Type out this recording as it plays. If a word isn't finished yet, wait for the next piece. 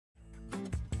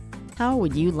How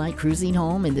would you like cruising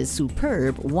home in this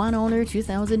superb one-owner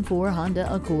 2004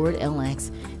 Honda Accord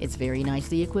LX? It's very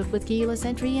nicely equipped with keyless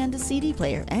entry and a CD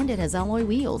player, and it has alloy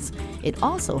wheels. It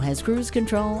also has cruise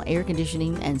control, air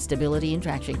conditioning, and stability and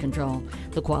traction control.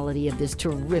 The quality of this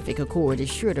terrific Accord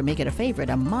is sure to make it a favorite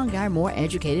among our more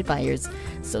educated buyers.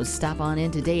 So stop on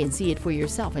in today and see it for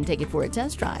yourself and take it for a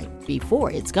test drive before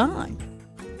it's gone.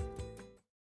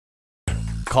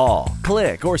 Call,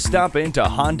 click, or stop into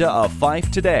Honda of Fife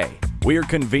today. We're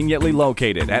conveniently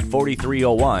located at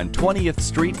 4301 20th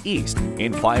Street East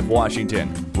in Fife,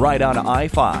 Washington, right on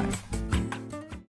I-5.